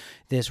to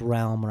this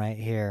realm right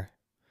here.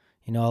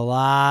 A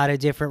lot of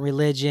different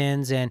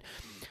religions and,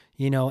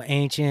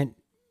 ancient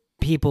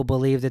people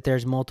believe that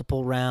there's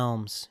multiple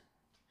realms.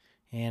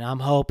 And I'm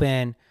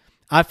hoping,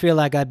 I feel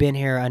like I've been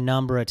here a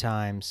number of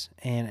times,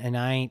 and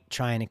I ain't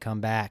trying to come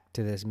back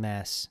to this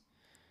mess.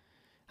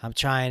 I'm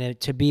trying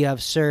to be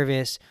of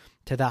service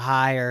to the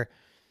higher,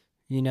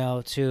 to,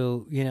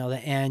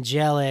 the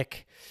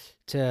angelic,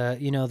 to,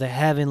 the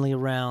heavenly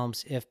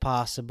realms, if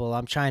possible.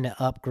 I'm trying to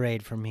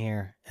upgrade from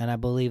here, and I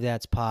believe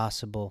that's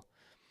possible.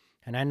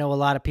 And I know a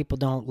lot of people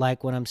don't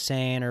like what I'm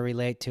saying or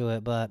relate to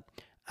it, but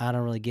I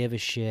don't really give a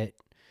shit.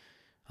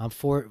 I'm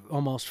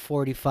almost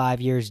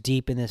 45 years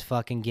deep in this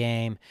fucking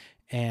game,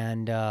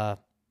 and, I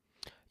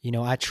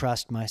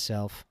trust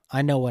myself.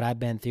 I know what I've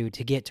been through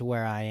to get to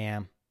where I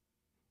am.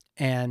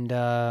 And,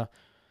 I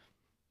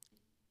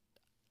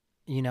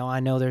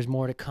know there's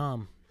more to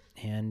come.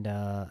 And,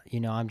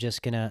 I'm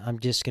just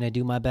gonna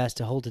do my best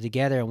to hold it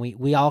together. And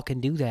we all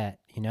can do that,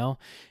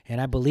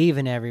 and I believe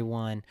in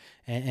everyone.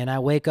 And I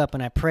wake up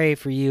and I pray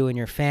for you and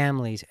your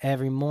families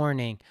every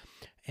morning.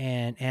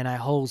 And I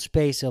hold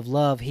space of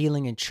love,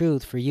 healing, and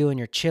truth for you and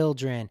your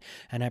children.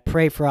 And I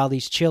pray for all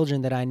these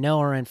children that I know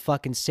are in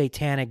fucking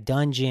satanic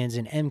dungeons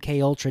and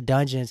MK Ultra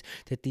dungeons,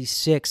 that these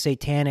sick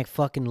satanic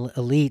fucking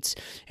elites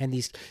and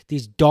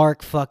these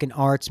dark fucking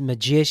arts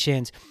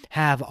magicians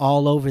have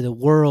all over the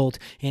world,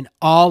 in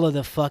all of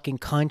the fucking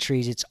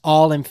countries. It's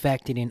all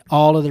infected in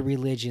all of the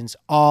religions,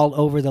 all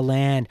over the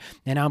land.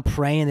 And I'm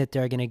praying that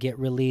they're going to get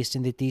released,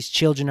 and that these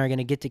children are going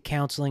to get the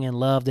counseling and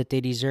love that they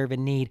deserve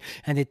and need,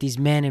 and that these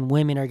men and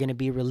women are going to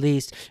be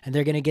released, and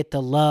they're going to get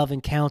the love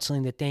and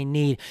counseling that they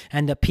need.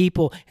 And the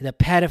people, the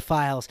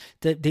pedophiles,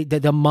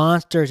 the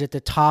monsters at the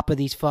top of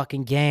these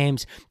fucking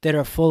games that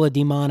are full of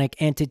demonic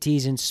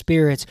entities and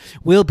spirits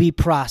will be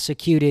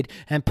prosecuted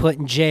and put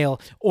in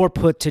jail, or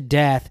put to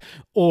death,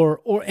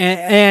 or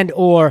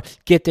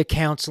get the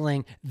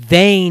counseling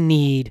they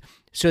need,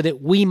 so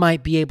that we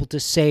might be able to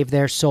save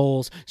their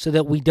souls, so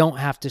that we don't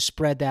have to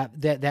spread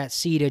that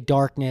seed of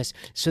darkness,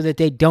 so that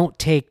they don't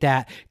take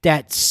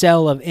that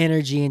cell of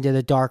energy into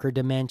the darker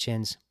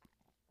dimensions.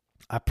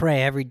 I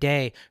pray every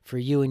day for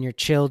you and your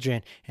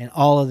children, and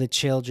all of the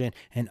children,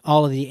 and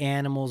all of the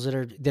animals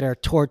that are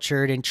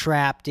tortured and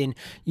trapped and,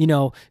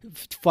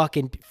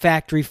 fucking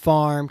factory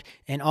farmed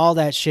and all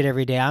that shit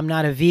every day. I'm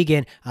not a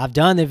vegan. I've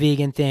done the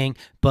vegan thing,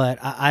 but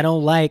I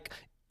don't like,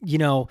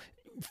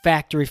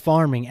 factory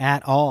farming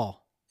at all.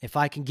 If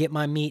I can get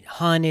my meat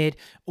hunted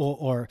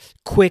or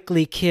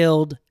quickly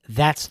killed,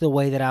 that's the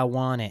way that I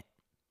want it.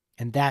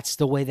 And that's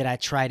the way that I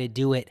try to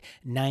do it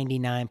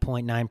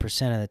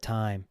 99.9% of the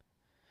time.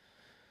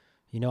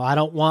 You know, I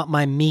don't want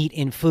my meat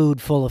and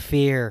food full of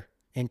fear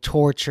and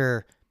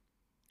torture,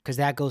 because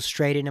that goes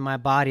straight into my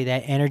body.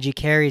 That energy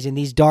carries. And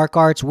these dark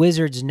arts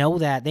wizards know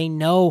that. They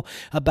know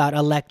about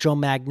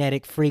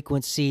electromagnetic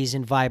frequencies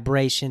and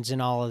vibrations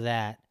and all of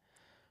that.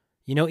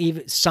 You know,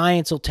 even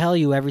science will tell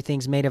you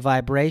everything's made of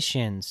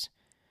vibrations.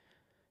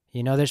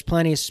 You know, there's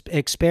plenty of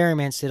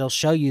experiments that'll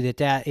show you that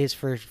that is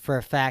for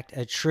a fact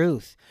a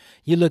truth.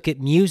 You look at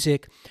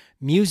music.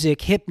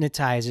 Music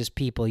hypnotizes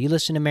people. You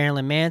listen to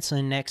Marilyn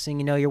Manson, next thing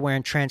you know, you're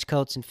wearing trench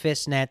coats and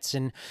fishnets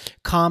and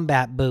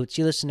combat boots.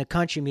 You listen to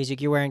country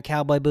music, you're wearing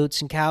cowboy boots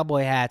and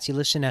cowboy hats. You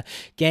listen to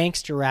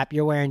gangster rap,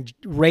 you're wearing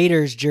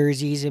Raiders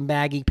jerseys and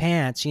baggy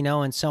pants, you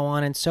know, and so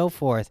on and so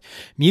forth.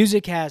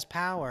 Music has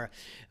power.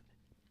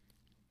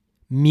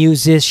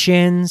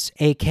 Musicians,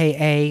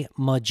 aka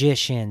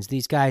magicians,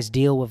 these guys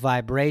deal with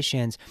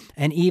vibrations.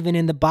 And even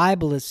in the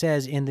Bible, it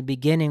says, in the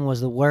beginning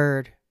was the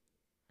Word.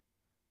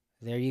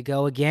 There you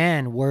go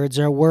again. Words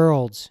are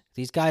worlds.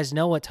 These guys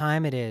know what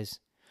time it is.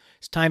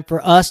 It's time for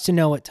us to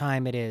know what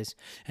time it is.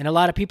 And a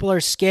lot of people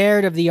are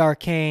scared of the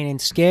arcane and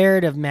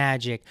scared of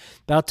magic.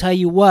 But I'll tell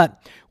you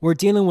what, we're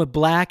dealing with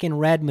black and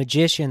red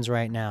magicians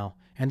right now.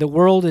 And the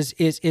world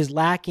is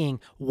lacking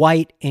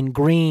white and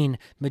green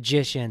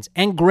magicians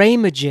and gray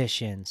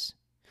magicians.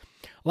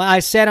 Well, I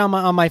said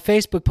on my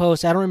Facebook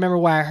post, I don't remember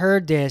where I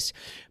heard this,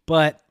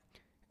 but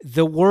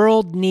the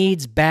world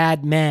needs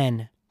bad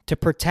men to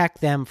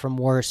protect them from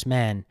worse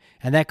men.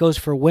 And that goes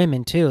for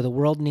women too. The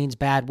world needs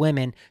bad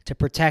women to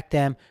protect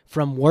them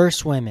from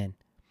worse women.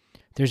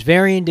 There's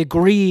varying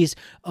degrees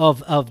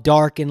of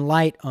dark and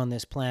light on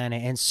this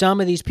planet. And some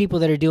of these people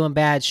that are doing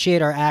bad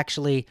shit are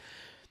actually,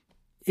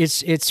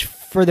 it's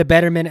for the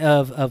betterment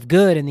of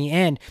good in the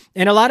end.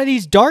 And a lot of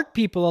these dark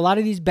people, a lot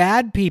of these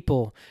bad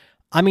people,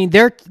 I mean,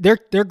 they're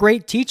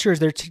great teachers.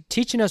 They're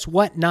teaching us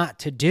what not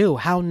to do,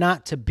 how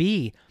not to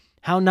be,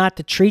 how not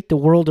to treat the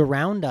world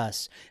around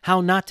us, how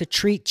not to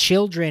treat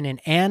children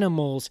and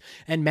animals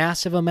and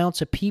massive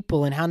amounts of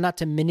people, and how not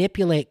to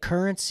manipulate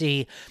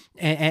currency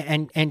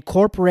and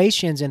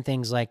corporations and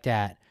things like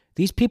that.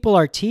 These people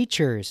are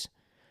teachers,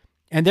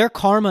 and their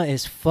karma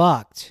is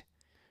fucked.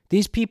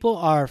 These people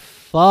are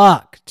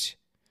fucked.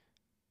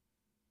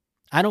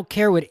 I don't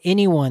care what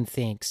anyone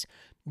thinks.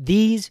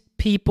 These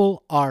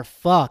people are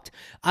fucked.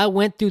 I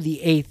went through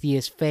the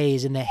atheist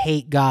phase and the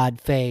hate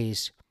God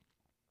phase.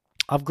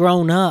 I've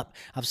grown up.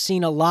 I've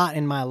seen a lot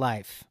in my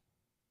life.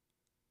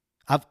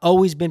 I've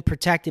always been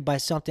protected by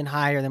something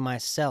higher than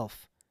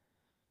myself.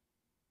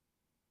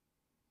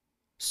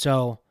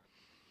 So,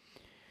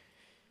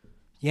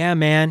 yeah,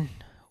 man,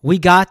 we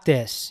got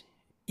this.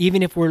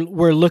 Even if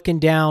we're looking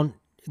down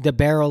the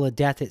barrel of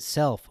death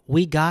itself,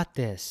 we got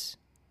this.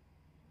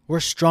 We're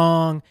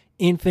strong,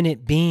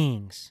 infinite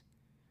beings.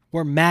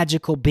 We're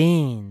magical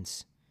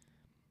beings.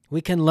 We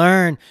can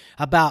learn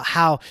about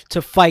how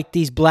to fight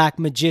these black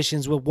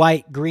magicians with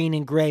white, green,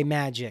 and gray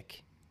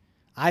magic.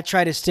 I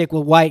try to stick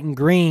with white and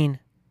green,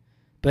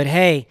 but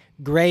hey,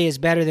 gray is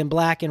better than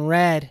black and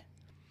red.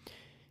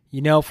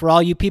 You know, for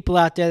all you people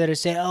out there that are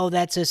saying, oh,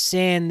 that's a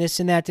sin, this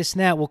and that, this and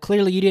that. Well,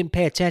 clearly you didn't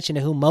pay attention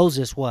to who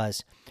Moses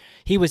was.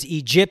 He was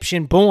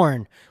Egyptian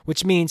born,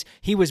 which means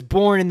he was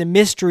born in the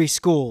mystery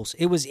schools.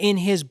 It was in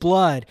his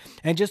blood.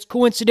 And just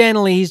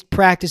coincidentally, he's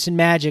practicing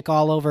magic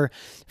all over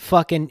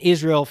fucking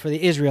Israel for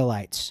the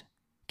Israelites.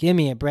 Give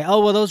me a break.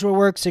 Oh, well, those were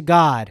works of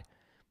God.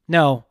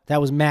 No, that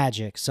was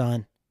magic,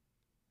 son.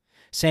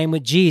 Same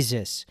with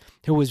Jesus,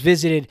 who was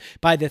visited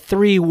by the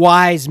 3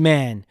 wise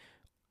men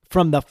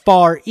from the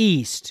Far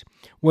East,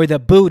 where the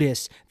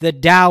Buddhists, the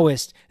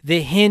Taoists,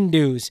 the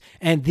Hindus,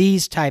 and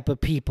these type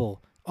of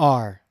people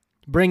are.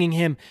 Bringing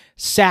him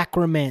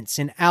sacraments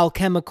and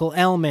alchemical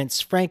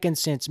elements,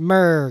 frankincense,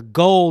 myrrh,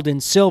 gold,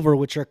 and silver,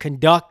 which are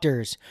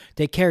conductors.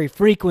 They carry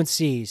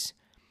frequencies.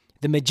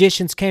 The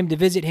magicians came to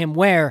visit him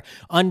where?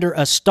 Under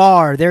a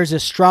star. There's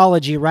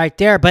astrology right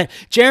there. But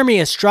Jeremy,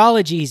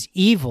 astrology is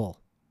evil.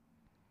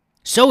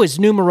 So is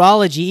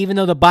numerology, even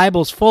though the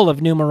Bible's full of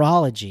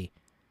numerology.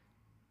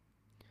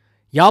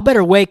 Y'all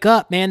better wake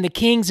up, man. The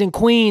kings and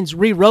queens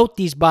rewrote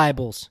these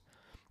Bibles.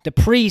 The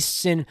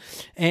priests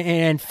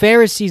and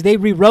Pharisees, they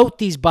rewrote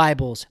these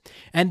Bibles,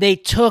 and they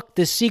took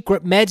the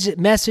secret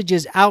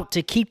messages out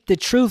to keep the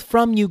truth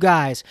from you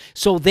guys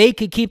so they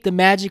could keep the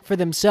magic for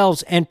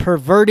themselves and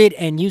pervert it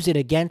and use it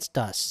against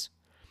us.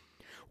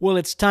 Well,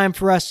 it's time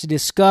for us to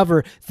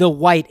discover the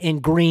white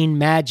and green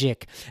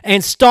magic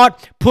and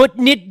start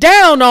putting it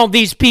down on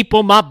these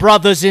people, my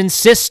brothers and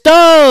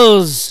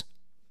sisters.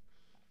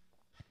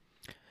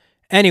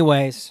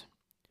 Anyways,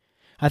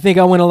 I think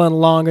I went a little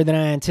longer than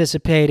I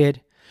anticipated.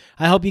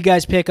 I hope you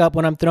guys pick up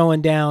what I'm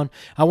throwing down.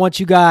 I want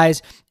you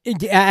guys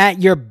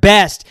at your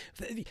best,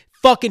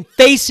 fucking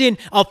facing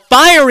a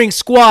firing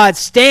squad.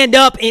 Stand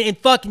up and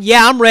fucking,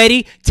 yeah, I'm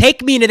ready.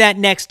 Take me into that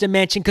next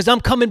dimension because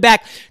I'm coming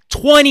back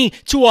 20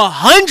 to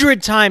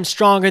 100 times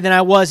stronger than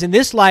I was in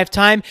this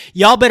lifetime.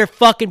 Y'all better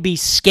fucking be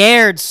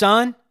scared,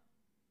 son.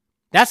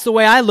 That's the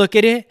way I look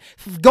at it.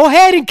 Go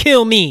ahead and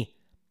kill me.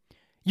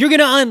 You're going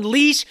to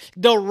unleash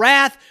the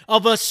wrath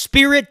of a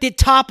spirit that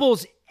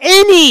topples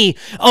any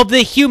of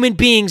the human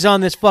beings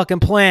on this fucking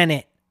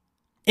planet.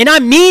 And I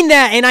mean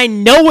that, and I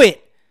know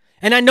it.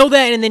 And I know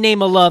that in the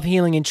name of love,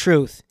 healing, and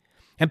truth.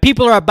 And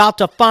people are about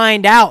to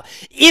find out.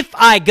 If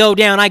I go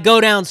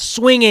down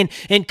swinging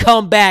and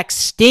come back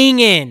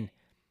stinging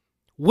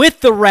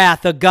with the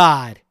wrath of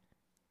God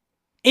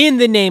in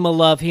the name of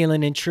love,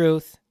 healing, and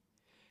truth.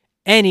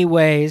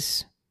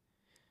 Anyways,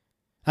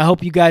 I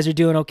hope you guys are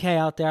doing okay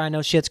out there. I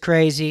know shit's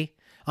crazy.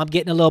 I'm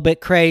getting a little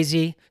bit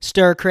crazy,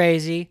 stir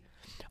crazy,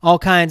 all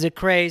kinds of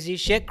crazy.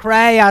 Shit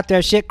cray out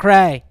there, shit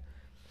cray.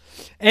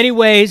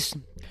 Anyways,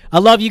 I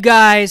love you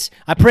guys.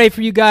 I pray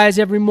for you guys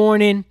every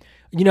morning.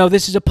 You know,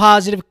 this is a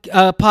positive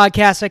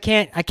podcast.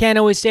 I can't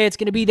always say it's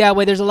going to be that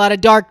way. There's a lot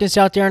of darkness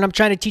out there, and I'm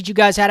trying to teach you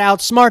guys how to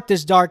outsmart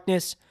this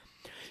darkness.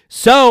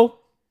 So,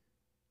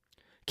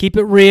 keep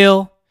it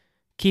real,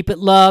 keep it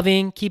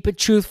loving, keep it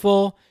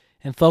truthful,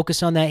 and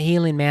focus on that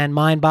healing, man.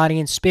 Mind, body,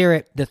 and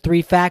spirit, the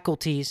three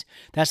faculties.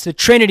 That's the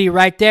Trinity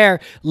right there.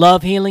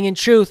 Love, healing, and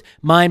truth.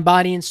 Mind,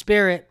 body, and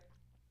spirit.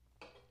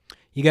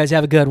 You guys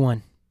have a good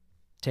one.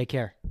 Take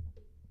care.